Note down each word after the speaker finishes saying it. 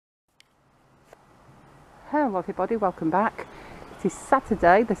Hello everybody, welcome back. It is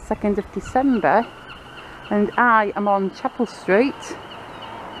Saturday the 2nd of December and I am on Chapel Street.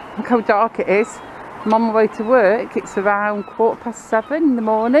 Look how dark it is. I'm on my way to work. It's around 7:15 in the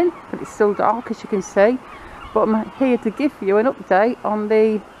morning, but it's still dark as you can see. But I'm here to give you an update on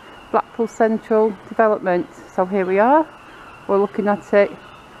the Blackpool Central Development. So here we are, we're looking at it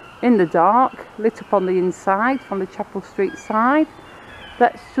in the dark, lit up on the inside from the Chapel Street side.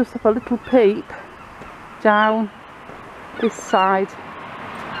 Let's just have a little peep down this side.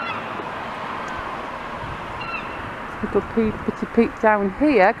 Little pretty peep down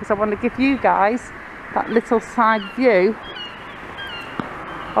here because I want to give you guys that little side view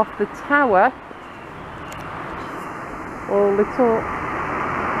of the tower all lit up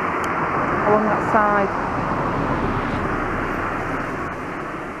along that side.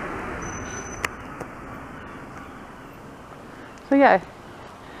 So yeah,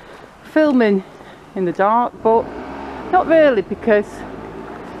 filming in the dark, but not really, because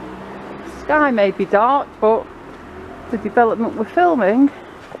the sky may be dark but the development we're filming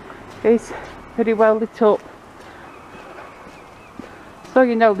is pretty well lit up. So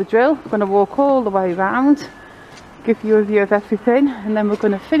you know the drill. I'm going to walk all the way around, give you a view of everything, and then we're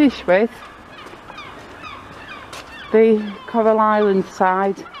going to finish with the Coral Island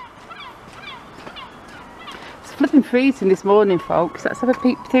side. It's flipping freezing this morning, folks. Let's have a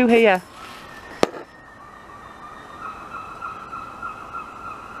peep through here.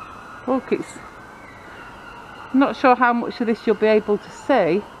 Look, I'm not sure how much of this you'll be able to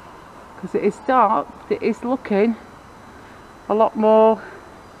see because it is dark, but it is looking a lot more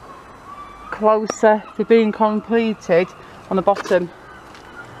closer to being completed on the bottom.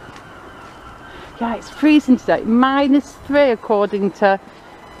 Yeah, it's freezing today, -3 according to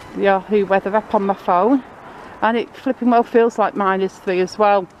the Yahoo weather app on my phone, and it flipping well feels like -3 as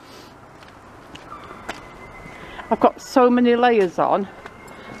well. I've got so many layers on.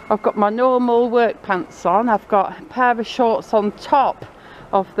 I've got my normal work pants on, I've got a pair of shorts on top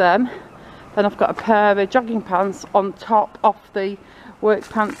of them, then I've got a pair of jogging pants on top of the work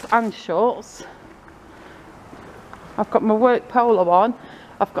pants and shorts. I've got my work polo on,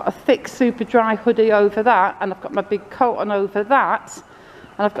 I've got a thick super dry hoodie over that, and I've got my big coat on over that,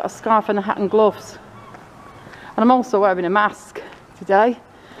 and I've got a scarf and a hat and gloves. And I'm also wearing a mask today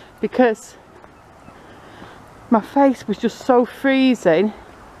because my face was just so freezing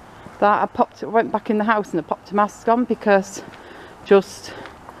that I went back in the house and I popped a mask on because just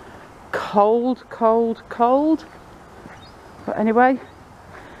cold. But anyway,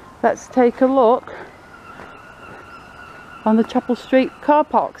 let's take a look on the Chapel Street car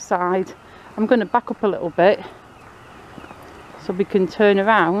park side. I'm going to back up a little bit so we can turn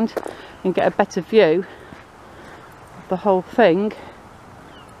around and get a better view of the whole thing.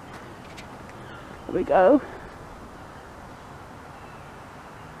 There we go.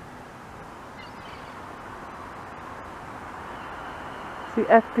 See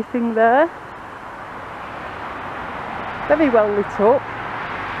everything there, very well lit up.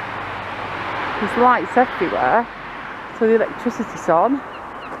 There's lights everywhere, so the electricity's on.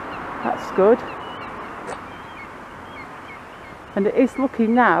 That's good. And it is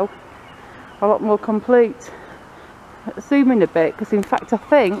looking now a lot more complete. Let's zoom in a bit, because in fact I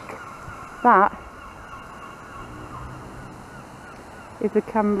think that if the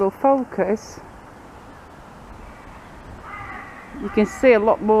camera will focus, you can see a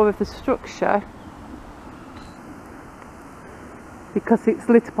lot more of the structure because it's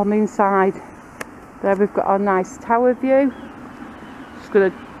lit up on the inside. There we've got our nice tower view. Just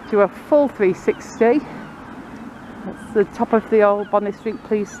going to do a full 360. That's the top of the old Bonnet Street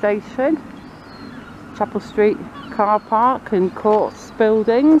Police Station, Chapel Street car park and courts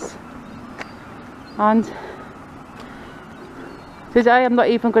buildings. And today I'm not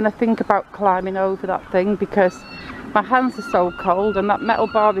even going to think about climbing over that thing because my hands are so cold and that metal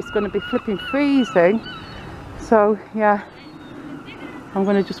bar is going to be flipping freezing. So yeah, I'm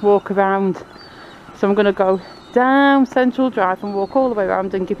going to just walk around. So I'm going to go down Central Drive and walk all the way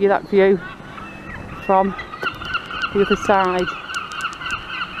around and give you that view from the other side.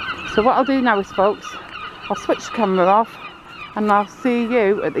 So what I'll do now is, folks, I'll switch the camera off and I'll see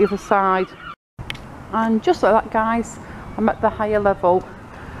you at the other side. And just like that, guys, I'm at the higher level.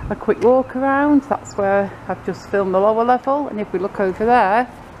 A quick walk around, that's where I've just filmed the lower level, and if we look over there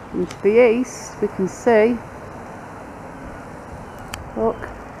into the east we can see, look,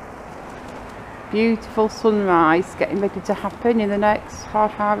 beautiful sunrise getting ready to happen in the next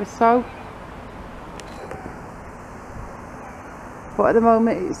half hour or so. But at the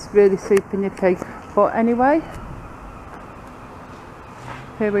moment it's really super nippy. But anyway,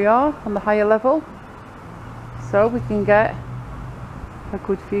 here we are on the higher level. so we can get a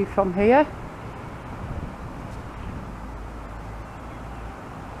good view from here.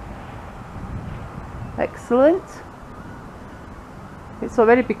 Excellent. It's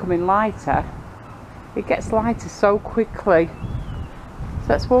already becoming lighter. It gets lighter so quickly. So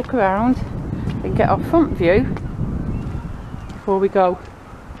let's walk around and get our front view before we go.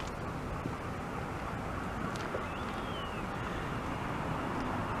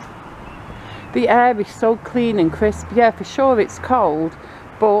 The air is so clean and crisp. Yeah, for sure it's cold,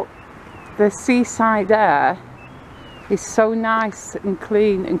 but the seaside air is so nice and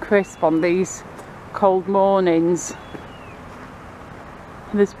clean and crisp on these cold mornings.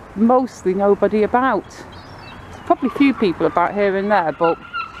 And there's mostly nobody about. There's probably a few people about here and there, but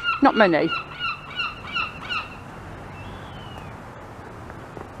not many.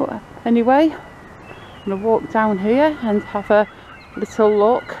 But anyway, I'm going to walk down here and have a little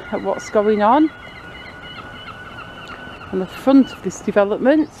look at what's going on the front of this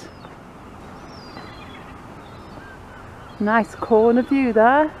development. Nice corner view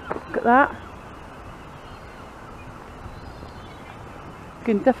there, look at that. You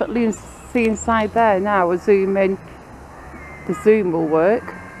can definitely see inside there now. I'll zoom in, the zoom will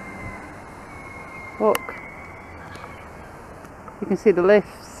work. Look, you can see the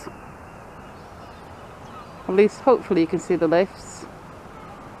lifts. At least hopefully you can see the lifts.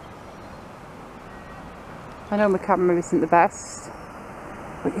 I know my camera isn't the best,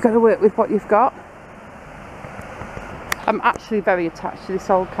 but you've got to work with what you've got. I'm actually very attached to this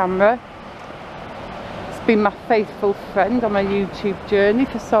old camera. It's been my faithful friend on my YouTube journey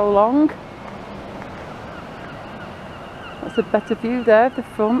for so long. That's a better view there of the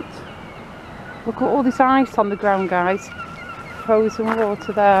front. Look at all this ice on the ground, guys. Frozen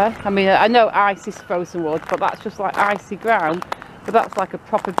water there. I mean, I know ice is frozen water, but that's just like icy ground. But that's like a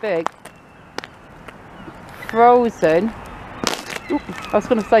proper big frozen. Oop, I was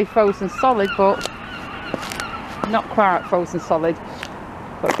going to say frozen solid, but not quite frozen solid.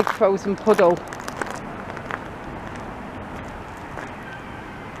 But a big frozen puddle.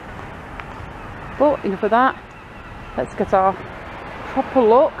 But enough of that. Let's get our proper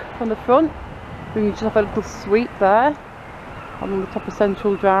look from the front. We can just have a little sweep there on the top of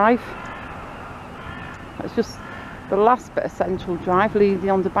Central Drive. That's just the last bit of Central Drive leading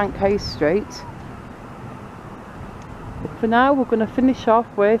on to Bank Hay Street. But for now we're going to finish off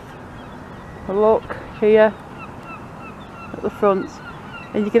with a look here at the front,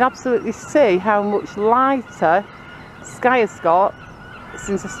 and you can absolutely see how much lighter sky has got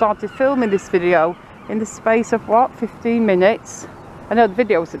since I started filming this video in the space of what, 15 minutes. I know the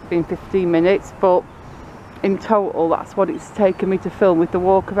videos have been 15 minutes, but in total that's what it's taken me to film with the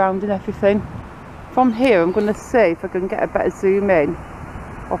walk around and everything. From here I'm going to see if I can get a better zoom in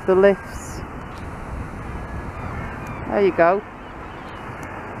of the lifts. There you go.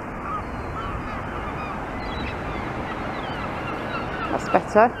 That's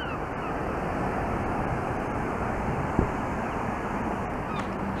better.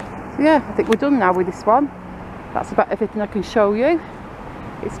 So yeah, I think we're done now with this one. That's about everything I can show you.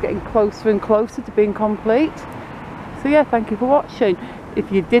 It's getting closer and closer to being complete. So yeah, thank you for watching.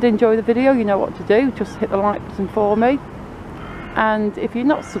 If you did enjoy the video, you know what to do. Just hit the like button for me. And if you're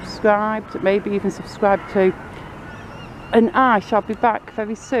not subscribed, maybe even subscribe too. And I shall be back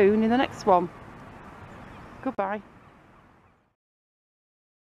very soon in the next one. Goodbye.